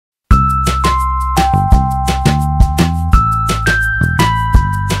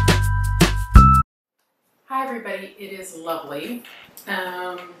everybody. It is lovely.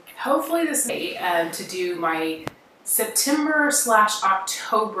 Hopefully this is to do my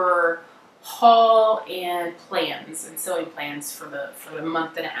September/October haul and plans and sewing plans for the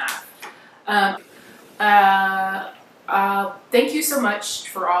month and a half. Thank you so much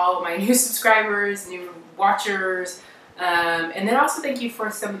for all my new subscribers, new watchers, and then also thank you for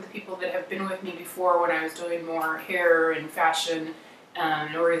some of the people that have been with me before when I was doing more hair and fashion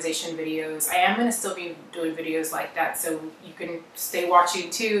and organization videos. I am going to still be doing videos like that, so you can stay watching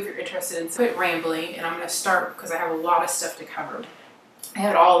too if you're interested in quit rambling. And I'm going to start because I have a lot of stuff to cover. I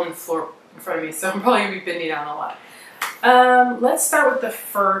have it all on the floor in front of me, so I'm probably going to be bending down a lot. Let's start with the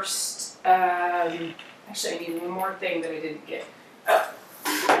first. Actually, I need one more thing that I didn't get.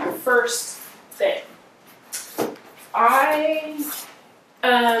 First thing. I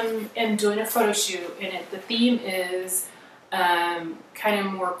am doing a photo shoot, and the theme is kind of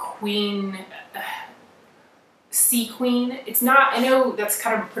more queen, sea queen. It's not, I know that's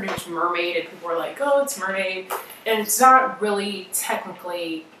kind of pretty much mermaid, and people are like, oh, it's mermaid, and it's not really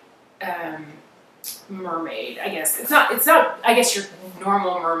technically mermaid, I guess. It's not, I guess, your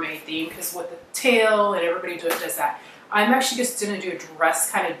normal mermaid theme, because with the tail and everybody does that. I'm actually just going to do a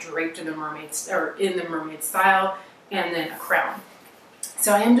dress kind of draped in the mermaid style, and then a crown.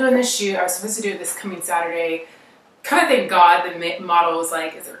 So I am doing this shoot. I was supposed to do it this coming Saturday. Kind of thank God the model was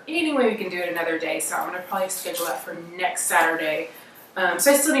like, is there any way we can do it another day? So I'm going to probably schedule that for next Saturday.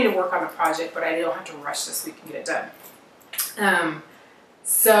 So I still need to work on the project, but I don't have to rush this week and get it done.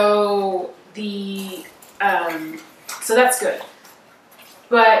 So that's good.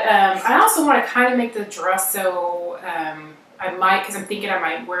 But I also want to kind of make the dress so I might, because I'm thinking I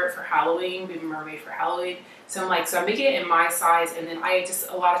might wear it for Halloween, be a mermaid for Halloween. So I'm making it in my size, and then a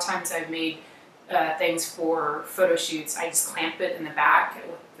lot of times I've made things for photo shoots. I just clamp it in the back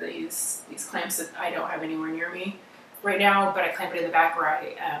with these clamps that I don't have anywhere near me right now, but I clamp it in the back, or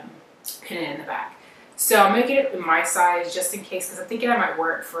I pin it in the back. So I'm making it in my size just in case, because I'm thinking I might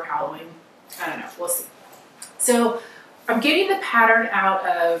wear it for Halloween. I don't know, we'll see. So I'm getting the pattern out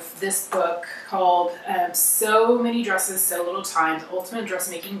of this book called So Many Dresses, So Little Time, The Ultimate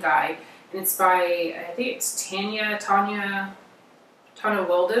Dressmaking Guide. And it's by, I think it's Tanya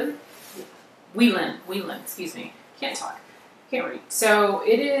Whelan, excuse me. Can't talk. Can't read. So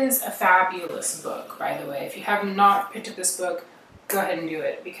it is a fabulous book, by the way. If you have not picked up this book, go ahead and do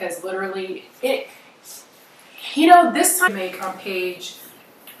it, because literally this time I make on page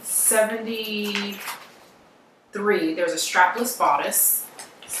 73, there's a strapless bodice.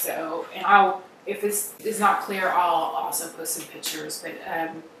 So, and if this is not clear, I'll also post some pictures, but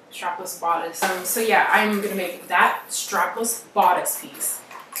strapless bodice. So yeah, I'm going to make that strapless bodice piece.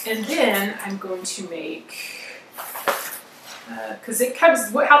 And then I'm going to make, because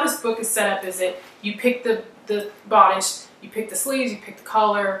how this book is set up is that you pick the bodice, you pick the sleeves, you pick the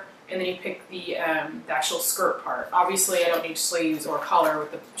collar, and then you pick the actual skirt part. Obviously, I don't need sleeves or collar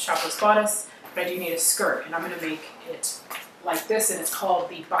with the strapless bodice, but I do need a skirt, and I'm going to make it like this, and it's called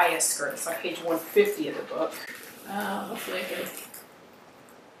the bias skirt. It's on page 150 of the book. Hopefully I can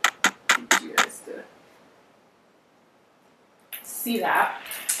get you guys to see that.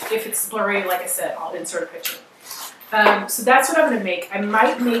 If it's blurry, like I said, I'll insert a picture. So that's what I'm going to make. I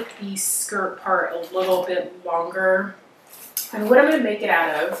might make the skirt part a little bit longer. And what I'm going to make it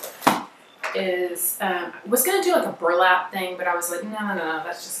out of is, I was going to do like a burlap thing, but I was like, no,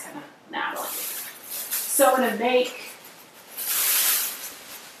 that's just kind of, nah, I don't like it. So I'm going to make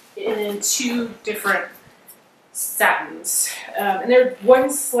it in 2 different satins. And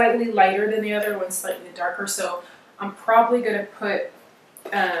one's slightly lighter than the other, one's slightly darker. So I'm probably going to put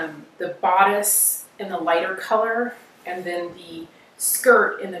the bodice in the lighter color, and then the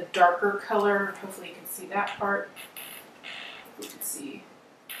skirt in the darker color. Hopefully you can see that part. You can see,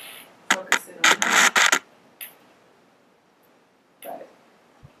 focus in on that. But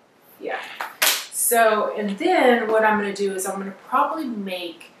yeah. So, and then what I'm going to do is I'm going to probably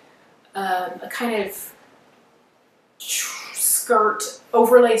make a kind of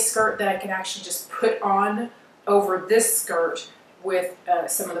overlay skirt that I can actually just put on over this skirt with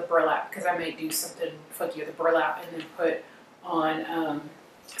some of the burlap, because I may do something funky with the burlap and then put on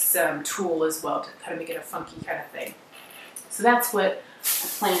some tulle as well to kind of make it a funky kind of thing. So that's what I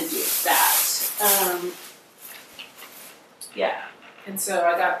plan to do with that. Yeah, and so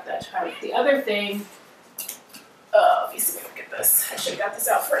I got that. The other thing, let me see if I can get this. I should have got this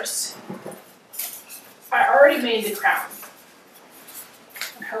out first. I already made the crown.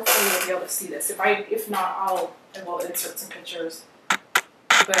 And hopefully you'll be able to see this. If not, I will insert some pictures.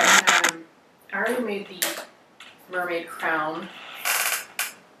 But I already made the mermaid crown. So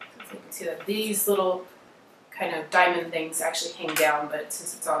you can see that these little kind of diamond things actually hang down, but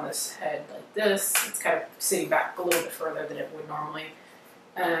since it's on this head like this, it's kind of sitting back a little bit further than it would normally.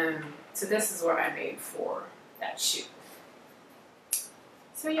 So this is what I made for that shoot.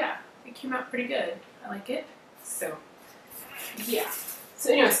 So yeah, it came out pretty good. I like it. So yeah.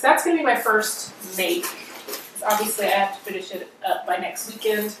 So anyways, that's going to be my first make. Obviously, I have to finish it up by next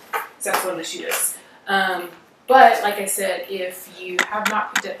weekend, so that's when the shoot is. But like I said, if you have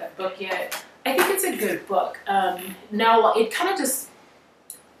not picked up that book yet, I think it's a good book. Now, it kind of just,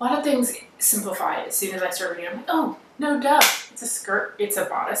 a lot of things simplified as soon as I started reading. I'm like, oh, no, duh. It's a skirt, it's a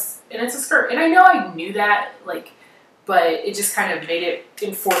bodice, and it's a skirt. And I know I knew that, like, but it just kind of made it,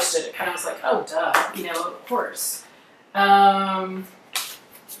 enforced it. It kind of was like, oh, duh, you know, of course. And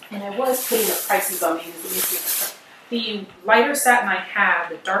I was putting the prices on these. Let me see. The lighter satin I had,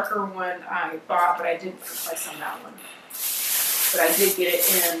 the darker one I bought, but I didn't put a price on that one. But I did get it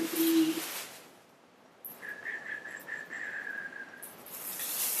in the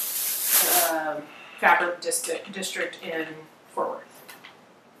Fabric District in Fort Worth.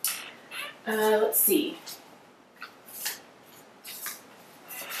 Let's see.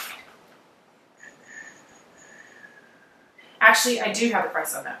 Actually, I do have the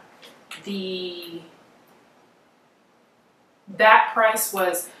price on that. That price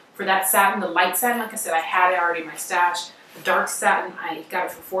was for that satin, the light satin, like I said, I had it already in my stash. The dark satin, I got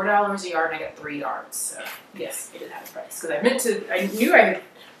it for $4 a yard, and I got 3 yards. So yes, it did have a price. Because I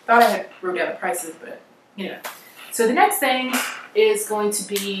thought I had wrote down the prices, but you know. So the next thing is going to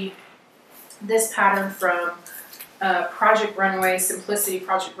be this pattern from Project Runway, Simplicity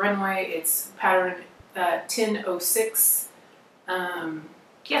Project Runway. It's pattern 1006. Yeah,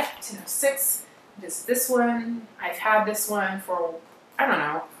 1006. It is this one. I've had this one for, I don't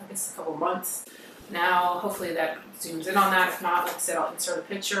know, I guess a couple months now. Hopefully that zooms in on that. If not, like I said, I'll insert a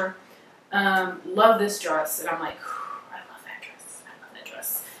picture. Love this dress, and I'm like, I love that dress. I love that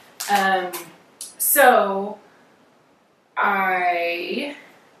dress. So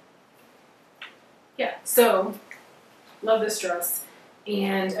love this dress,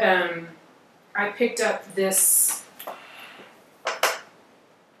 and I picked up this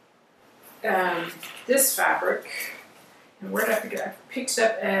this fabric, and where did I pick it up? I picked it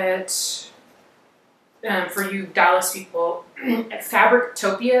up at, for you Dallas people, at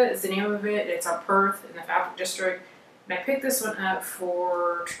Fabrictopia is the name of it. It's on Perth in the Fabric District, and I picked this one up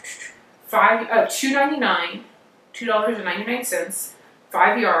for $2.99, $2.99,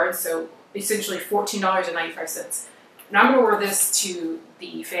 5 yards, so essentially $14.95. And I'm going to wear this to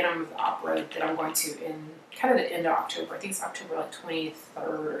the Phantom of the Opera that I'm going to in kind of the end of October. I think it's October like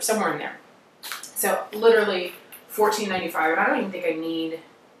 23rd or somewhere in there. So literally $14.95, and I don't even think I need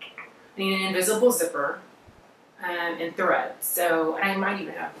an invisible zipper and thread. So, and I might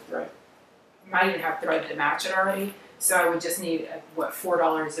even have the thread. Might even have thread to match it already. So I would just need a,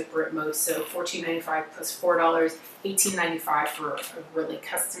 $4 zipper at most. So $14.95 plus $4, $18.95 for a really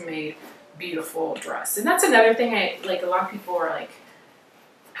custom-made, beautiful dress. And that's another thing. A lot of people are like,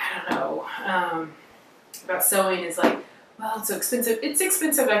 I don't know, about sewing is like, well, it's so expensive. It's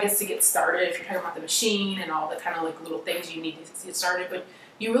expensive, I guess, to get started if you're talking about the machine and all the kind of like little things you need to get started. But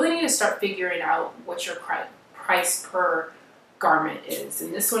you really need to start figuring out what your price per garment is.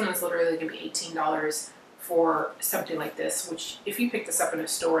 And this one is literally going to be $18 for something like this, which if you pick this up in a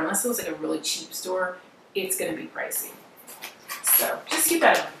store, unless it was like a really cheap store, it's going to be pricey. So just keep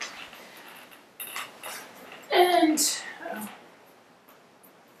that in mind.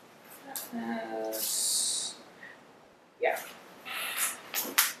 And yeah,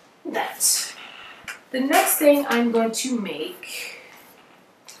 that. The next thing I'm going to make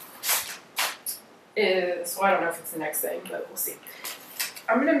is, well, I don't know if it's the next thing, but we'll see.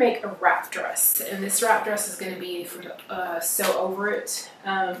 I'm going to make a wrap dress, and this wrap dress is going to be from Sew Over It,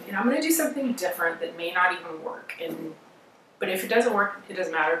 and I'm going to do something different that may not even work, but if it doesn't work, it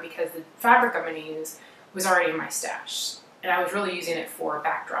doesn't matter, because the fabric I'm going to use was already in my stash, and I was really using it for a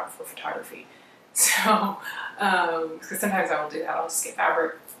backdrop for photography. So, because sometimes I will do that, I'll just get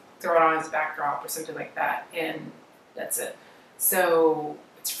fabric, throw it on as a backdrop or something like that, and that's it. So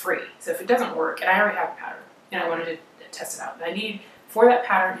it's free. So if it doesn't work, and I already have a pattern, and I wanted to test it out, and I need, for that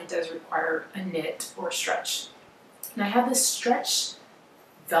pattern, it does require a knit or a stretch. And I have this stretch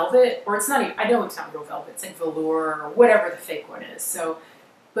velvet, or it's not even, I know it's not real velvet, it's like velour or whatever the fake one is. So,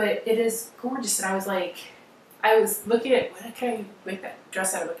 but it is gorgeous, and I was like, I was looking at, what can I make that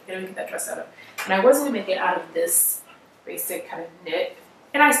dress out of? What can I make that dress out of? And I wasn't going to make it out of this basic kind of knit.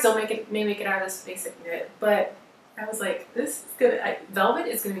 And I still may make it out of this basic knit. But I was like, this is good. Velvet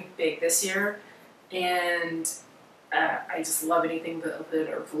is going to be big this year. And I just love anything velvet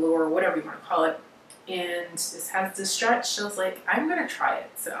or velour or whatever you want to call it. and this has the stretch. So I was like, I'm gonna try it.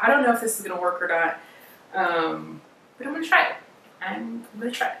 So I don't know if this is gonna work or not, but I'm gonna try it. I'm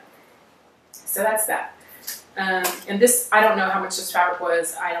gonna try it. So that's that. And this, I don't know how much this fabric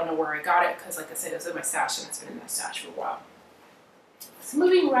was. I don't know where I got it because, like I said, it was in my stash and it's been in my stash for a while. So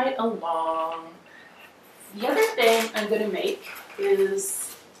moving right along. The other thing I'm going to make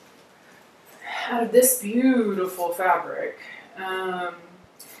is out of this beautiful fabric.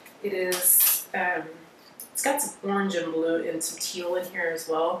 It is, it's got some orange and blue and some teal in here as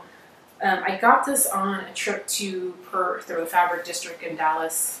well. I got this on a trip to Perth, or the Fabric District in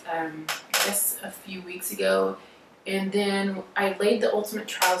Dallas, I guess a few weeks ago. And then I laid the Ultimate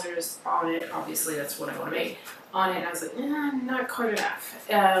Trousers on it. Obviously, that's what I want to make on it. And I was like, not quite enough.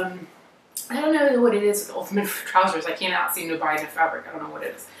 I don't know what it is with Ultimate Trousers. I cannot seem to buy enough fabric. I don't know what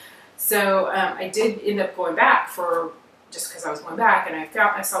it is. So I did end up going back for, just because I was going back, and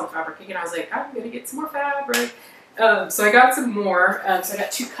I saw the fabric again. I was like, I'm going to get some more fabric. So I got some more. So I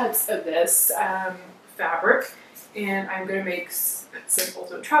got 2 cuts of this fabric, and I'm going to make some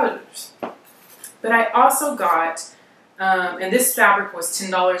Ultimate Trousers. But I also got, and this fabric was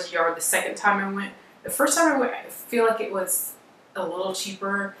 $10 a yard the second time I went. The first time I went, I feel like it was a little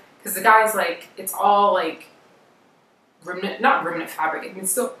cheaper, because the guy's like, it's all like remnant, not remnant fabric, I mean,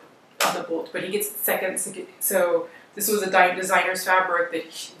 still on the bolt, but he gets seconds. So this was a designer's fabric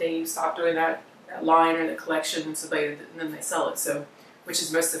that they stopped doing that line or the collection, so and then they sell it. So, which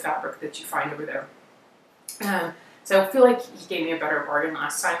is most of the fabric that you find over there. So I feel like he gave me a better bargain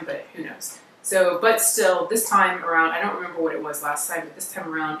last time, but who knows. So, but still, this time around, I don't remember what it was last time, but this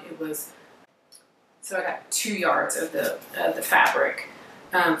time around it was. So I got 2 yards of the fabric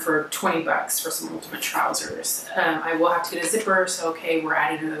for $20 for some Ultimate Trousers. I will have to get a zipper, so okay, we're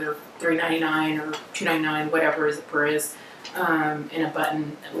adding another $3.99 or $2.99, whatever a zipper is, and a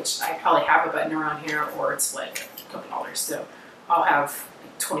button, which I probably have a button around here, or it's like a couple dollars. So I'll have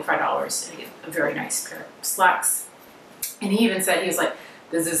 $25 and get a very nice pair of slacks. And he even said, he was like,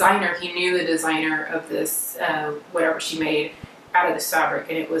 the designer, he knew the designer of this, whatever she made out of this fabric,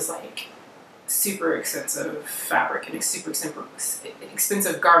 and it was like super expensive fabric and super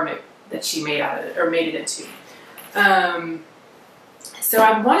expensive garment that she made out of it, or made it into. So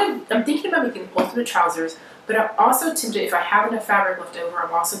I'm thinking about making Ultimate Trousers, but I'm also tempted, if I have enough fabric left over,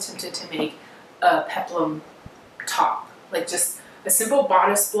 I'm also tempted to make a peplum top, like just a simple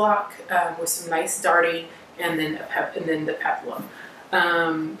bodice block with some nice darting, and then the peplum.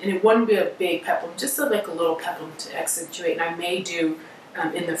 And it wouldn't be a big peplum, just like a little peplum to accentuate. And I may do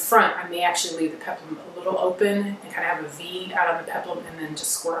in the front, I may actually leave the peplum a little open and kind of have a V out on the peplum, and then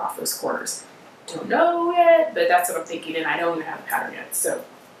just square off those corners. Don't know yet, but that's what I'm thinking, and I don't even have a pattern yet. So,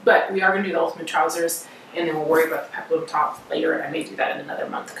 but we are going to do the Ultimate Trousers, and then we'll worry about the peplum top later, and I may do that in another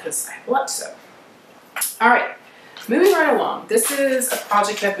month because I have a lot to sew. All right, moving right along. This is a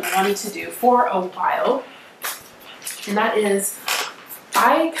project I've been wanting to do for a while, and that is,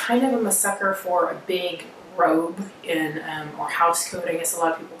 I kind of am a sucker for a big robe in, or house coat, I guess a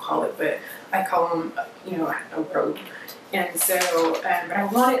lot of people call it, but I call them, a robe. And so, but I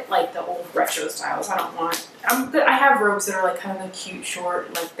want it like the old retro styles. I don't want, I have robes that are like kind of the cute,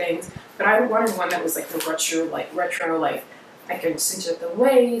 short, like things, but I wanted one that was like the retro, like I could cinch at the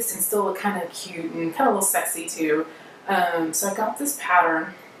waist and still look kind of cute and kind of a little sexy too. So I got this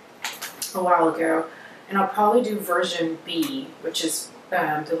pattern a while ago, and I'll probably do version B, which is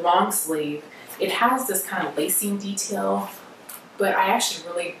the long sleeve. It has this kind of lacing detail, but I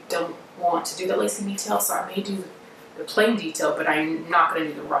actually really don't want to do the lacing detail, so I may do the plain detail, but I'm not going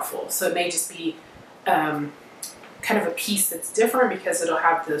to do the ruffle. So it may just be kind of a piece that's different because it'll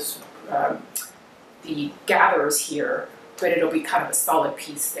have this, the gathers here, but it'll be kind of a solid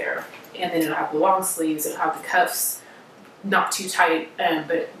piece there. And then it'll have the long sleeves, it'll have the cuffs, not too tight,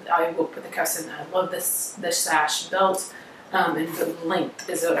 but I will put the cuffs in. I love this sash belt. And the length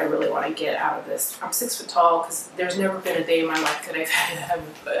is what I really want to get out of this. I'm 6 foot tall, because there's never been a day in my life that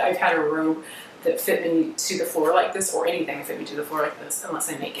I've had a robe that fit me to the floor like this, or anything that fit me to the floor like this, unless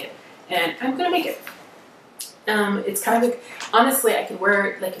I make it. And I'm gonna make it. It's kind of like, honestly, I could wear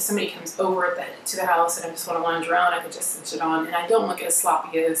it like if somebody comes over to the house and I just want to lounge around, I could just cinch it on, and I don't look as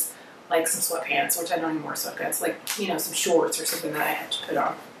sloppy as like some sweatpants, which I don't even wear sweatpants, like some shorts or something that I have to put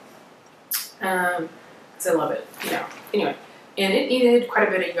on. I love it, Anyway, and it needed quite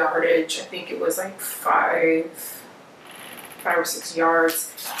a bit of yardage. I think it was like 5 or 6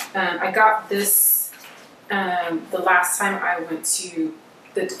 yards. I got this the last time I went to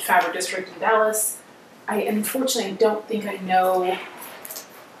the Fabric District in Dallas. I unfortunately don't think I know.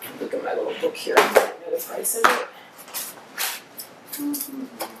 Look at my little book here. I don't know the price of it.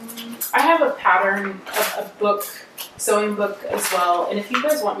 I have a pattern, a book, sewing book as well. And if you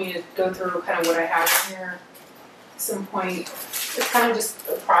guys want me to go through kind of what I have in here at some point, it's kind of just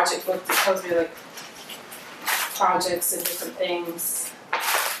a project book that tells me like projects and different things.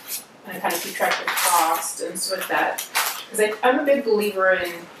 And I kind of keep track of cost and stuff like that. Because I'm a big believer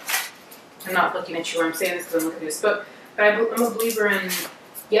in, I'm not looking at you when I'm saying this because I'm looking at this book, but I'm a believer in,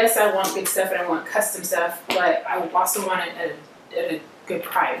 yes, I want good stuff and I want custom stuff, but I also want it at a good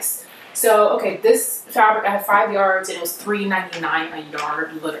price. So, okay, this fabric, I have 5 yards and it was $3.99 a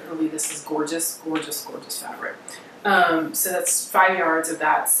yard. Literally, this is gorgeous, gorgeous, gorgeous fabric. So that's 5 yards of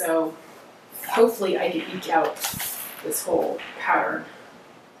that. So hopefully I can eke out this whole pattern.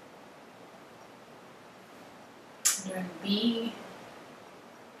 I'm doing B.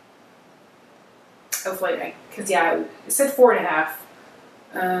 Hopefully, because yeah, it said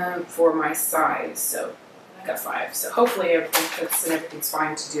 4.5 for my size, so I got 5. So hopefully everything fits and everything's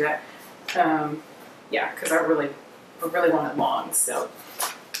fine to do that. Yeah, because I really want it long. So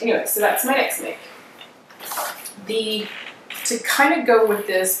anyway, so that's my next make. To kind of go with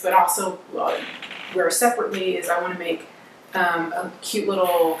this, but also wear separately, is I want to make a cute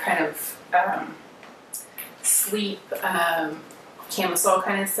little kind of sleep camisole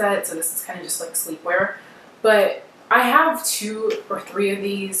kind of set. So this is kind of just like sleepwear, but I have 2 or 3 of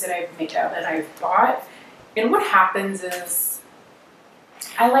these that I've made out that I've bought. And what happens is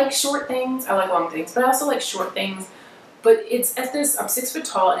I like short things, I like long things, but I also like short things. But it's at this, I'm 6 foot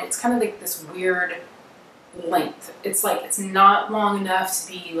tall, and it's kind of like this weird length. It's like it's not long enough to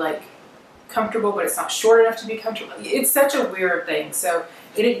be like comfortable, but it's not short enough to be comfortable. It's such a weird thing. So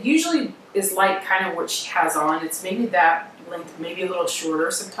it usually is like kind of what she has on. It's maybe that length, maybe a little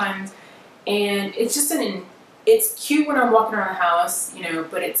shorter sometimes. And it's just it's cute when I'm walking around the house, you know,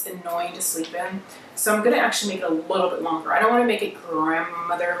 but it's annoying to sleep in. So I'm going to actually make it a little bit longer. I don't want to make it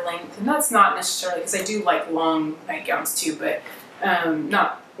grandmother length, and that's not necessarily, because I do like long nightgowns too, but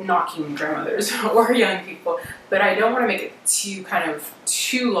not knocking grandmothers or young people. But I don't want to make it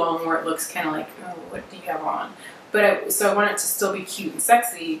too long where it looks kind of like, oh, what do you have on? But so I want it to still be cute and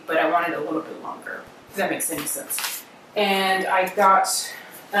sexy, but I want it a little bit longer. If that makes any sense. And I got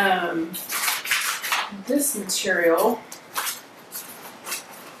this material.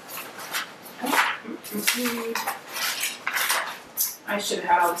 I should have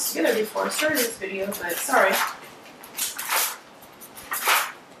had all this together before I started this video, but sorry.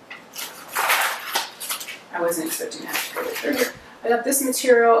 I wasn't expecting to have to go through here. I got this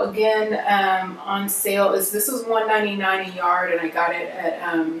material again on sale. This was $1.99 a yard, and I got it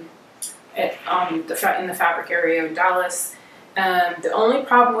in the fabric area of Dallas. The only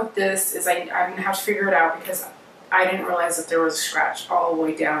problem with this is I'm gonna have to figure it out, because I didn't realize that there was a scratch all the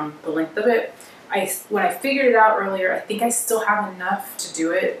way down the length of it. When I figured it out earlier, I think I still have enough to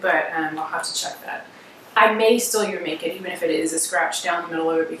do it, but I'll have to check that. I may still even make it, even if it is a scratch down the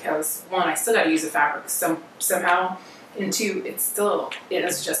middle of it, because 1, I still got to use the fabric somehow, and 2, it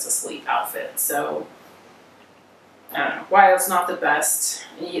is just a sleep outfit. So I don't know. While it's not the best,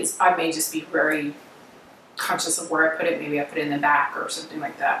 I may just be very conscious of where I put it. Maybe I put it in the back or something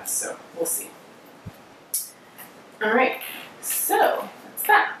like that. So we'll see. All right. So that's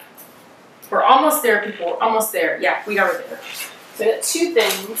that. We're almost there, people. We're almost there. Yeah, we are there. So I got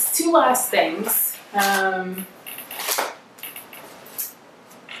 2 last things. And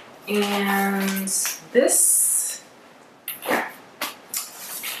this,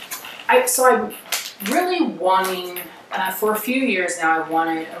 I'm really wanting, for a few years now, I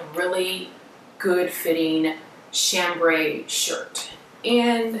wanted a really good fitting chambray shirt.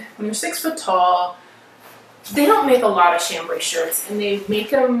 And when you're 6 foot tall, they don't make a lot of chambray shirts, and they make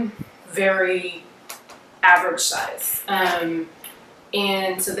them very average size.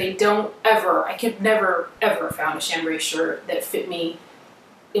 And so they don't I could never ever found a chambray shirt that fit me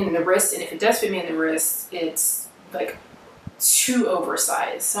in the wrist, and if it does fit me in the wrist, it's like too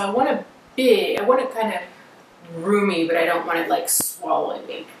oversized. So I want it kind of roomy, but I don't want it like swallowing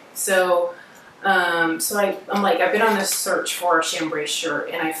me. So I'm like, I've been on this search for a chambray shirt,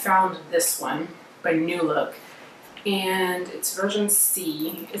 and I found this one by New Look, and it's version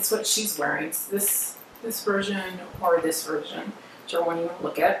C. It's what she's wearing. It's this version or this version, whichever one you want to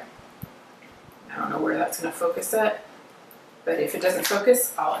look at. I don't know where that's going to focus at, but if it doesn't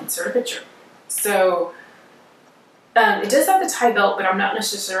focus, I'll insert a picture. So it does have the tie belt, but I'm not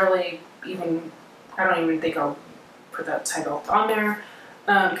necessarily I don't even think I'll put that tie belt on there,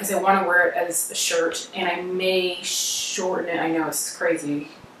 because I want to wear it as a shirt, and I may shorten it. I know it's crazy.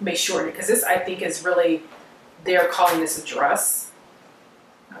 May shorten it, because this, I think, is really, they're calling this a dress.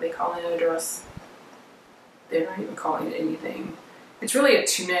 Are they calling it a dress? They're not even calling it anything. it's really a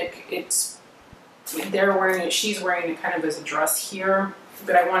tunic. They're wearing it, she's wearing it kind of as a dress here,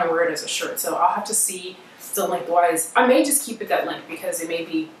 but I want to wear it as a shirt. So I'll have to see still lengthwise. I may just keep it that length because it may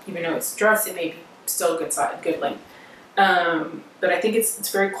be, even though it's a dress, it may be still a good size, good length. But I think it's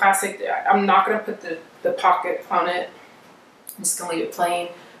very classic. I'm not going to put the pocket on it. I'm just going to leave it plain.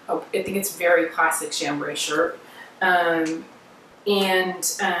 I think it's very classic chambray shirt. So I'm going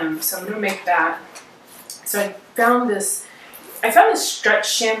to make that. So I found this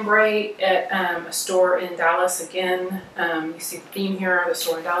stretch chambray at a store in Dallas again. You see the theme here, the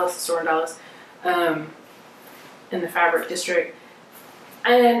store in Dallas, in the fabric district.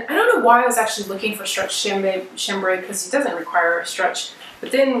 And I don't know why I was actually looking for stretch chambray because it doesn't require a stretch.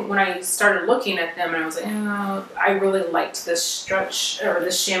 But then when I started looking at them, and I was like, oh, I really liked this stretch or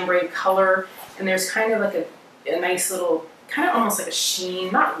this chambray color. And there's kind of like a nice little, kind of almost like a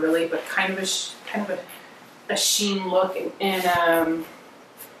sheen, not really, but kind of a sheen look. And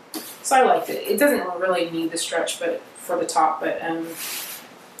so I liked it. It doesn't really need the stretch, but for the top, but I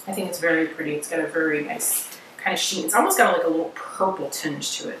think it's very pretty. It's got a very nice kind of sheen. It's almost got like a little purple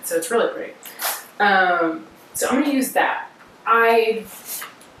tinge to it, so it's really pretty. So I'm going to use that. I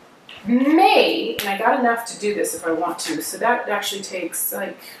may, and I got enough to do this if I want to, so that actually takes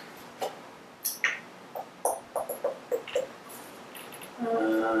like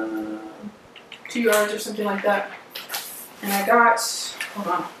 2 yards or something like that. And I got, hold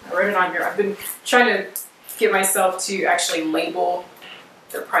on, I wrote it on here. I've been trying to get myself to actually label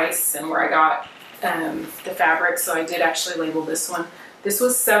the price and where I got the fabric, so I did actually label this one. This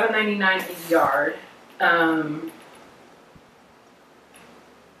was $7.99 a yard.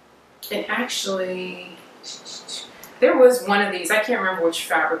 And actually, there was one of these, I can't remember which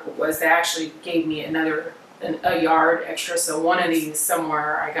fabric it was, they actually gave me a yard extra, so one of these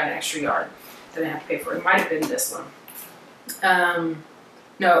somewhere I got an extra yard that I didn't have to pay for. It might have been this one.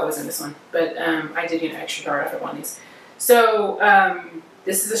 No, it wasn't this one, but I did get an extra yard out of one of these. So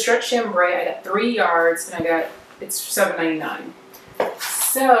this is a stretch chambray. I got 3 yards, and it's $7.99.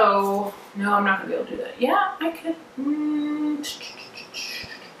 So no, I'm not gonna be able to do that. Yeah, I could.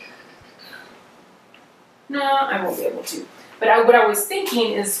 No, I won't be able to. But what I was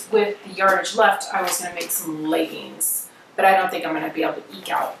thinking is, with the yardage left, I was gonna make some leggings, but I don't think I'm gonna be able to eke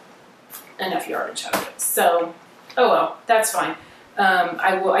out enough yardage out of it. So, oh well, that's fine.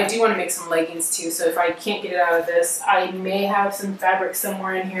 I do want to make some leggings too, so if I can't get it out of this, I may have some fabric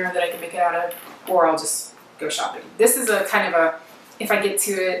somewhere in here that I can make it out of, or I'll just go shopping. This is a kind of a, if I get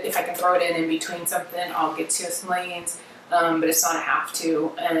to it, if I can throw it in between something, I'll get to some leggings, but it's not a have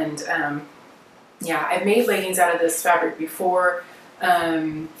to. And yeah, I've made leggings out of this fabric before,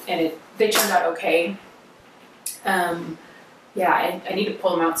 and they turned out okay. Yeah, I need to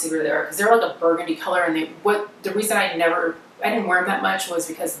pull them out and see where they are, because they're like a burgundy color, and the reason I didn't wear them that much was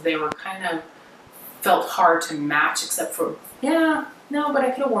because they were kind of felt hard to match, except for, yeah, no, but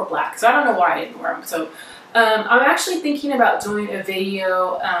I could have worn black, so I don't know why I didn't wear them. So I'm actually thinking about doing a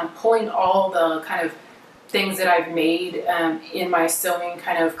video pulling all the kind of things that I've made in my sewing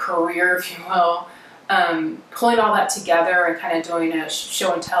kind of career, if you will, pulling all that together and kind of doing a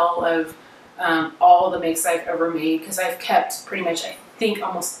show and tell of all the makes I've ever made, because I've kept pretty much, I think,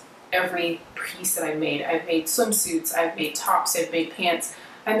 almost every piece that I've made. I've made swimsuits, I've made tops, I've made pants,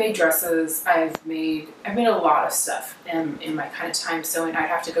 I've made dresses, I've made a lot of stuff in my kind of time sewing. I'd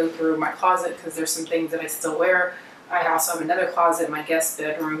have to go through my closet because there's some things that I still wear. I also have another closet in my guest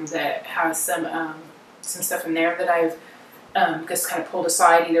bedroom that has some stuff in there that I've just kind of pulled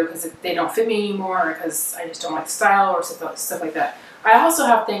aside, either because they don't fit me anymore or because I just don't like the style or stuff like that. I also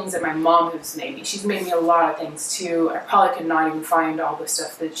have things that my mom has made me. She's made me a lot of things too. I probably could not even find all the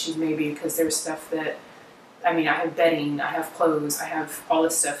stuff that she's made me, because there's stuff that, I mean, I have bedding, I have clothes, I have all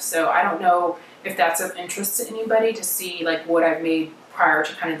this stuff. So I don't know if that's of interest to anybody to see like what I've made prior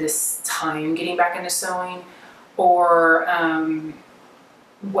to kind of this time getting back into sewing, or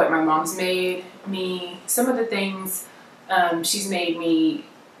what my mom's made me. Some of the things she's made me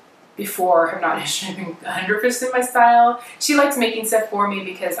before have not necessarily been 100% my style. She likes making stuff for me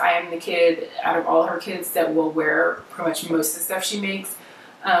because I am the kid out of all her kids that will wear pretty much most of the stuff she makes.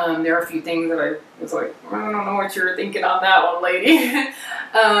 There are a few things that I was like, I don't know what you were thinking on that one, lady.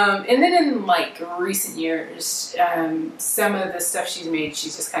 And then in like recent years, some of the stuff she's made,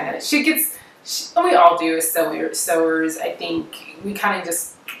 she's just kind of, we all do as sewers. I think we kind of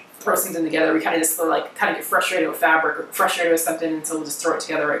just throw something together. We kind of just get frustrated with fabric or frustrated with something, and so we'll just throw it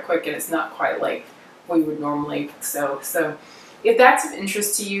together right quick, and it's not quite like we would normally sew. So if that's of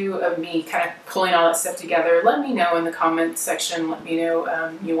interest to you, of me kind of pulling all that stuff together, let me know in the comments section. Let me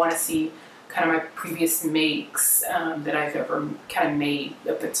know you want to see kind of my previous makes that I've ever kind of made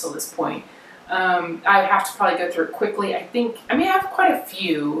up until this point. I have to probably go through it quickly. I have quite a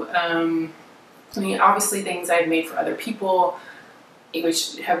few. Obviously things I've made for other people,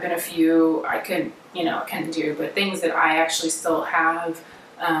 which have been a few I can do, but things that I actually still have,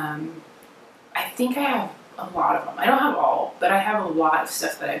 I think I have a lot of them. I don't have all, but I have a lot of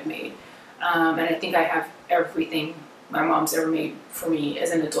stuff that I've made. And I think I have everything my mom's ever made for me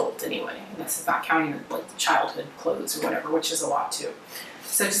as an adult anyway. And this is not counting like the childhood clothes or whatever, which is a lot too.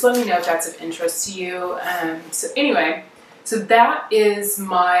 So just let me know if that's of interest to you. So anyway, so that is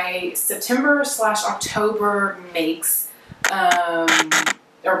my September/October makes, or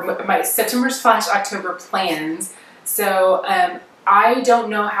my September/October plans. So I don't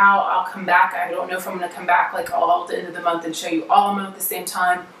know how I'll come back. I don't know if I'm going to come back like all at the end of the month and show you all of them at the same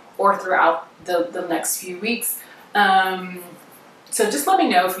time or throughout the next few weeks. So just let me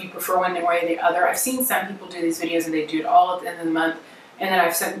know if you prefer one way or the other. I've seen some people do these videos and they do it all at the end of the month, and then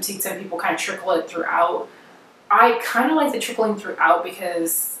I've seen some people kind of trickle it throughout. I kind of like the trickling throughout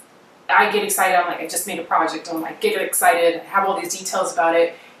because I get excited. I'm like, I just made a project. I'm like, get excited, have all these details about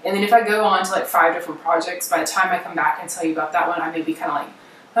it. And then if I go on to like 5 different projects, by the time I come back and tell you about that one, I may be kind of like,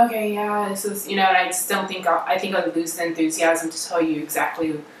 okay, yeah, this is, and I just don't think, I think I'll lose the enthusiasm to tell you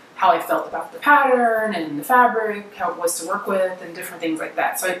exactly how I felt about the pattern and the fabric, how it was to work with, and different things like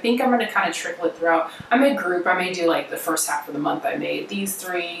that. So I think I'm going to kind of trickle it throughout. I may group, I may do like the first half of the month I made these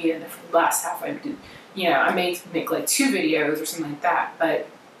 3, and the last half I did, I may make like 2 videos or something like that, but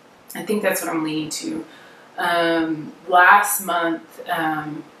I think that's what I'm leaning to. Last month,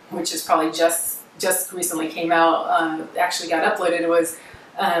 which is probably just recently came out, actually got uploaded, was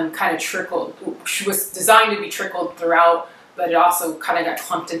kind of trickled, was designed to be trickled throughout, but it also kind of got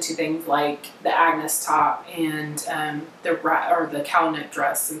clumped into things like the Agnes top and the cow neck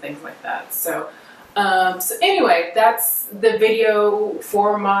dress and things like that. So anyway, that's the video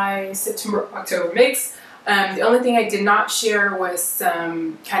for my September-October mix. The only thing I did not share was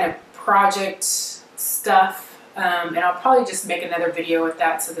some kind of project stuff, and I'll probably just make another video with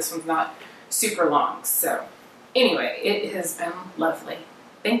that, so this one's not super long. So anyway, it has been lovely.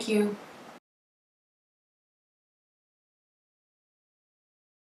 Thank you.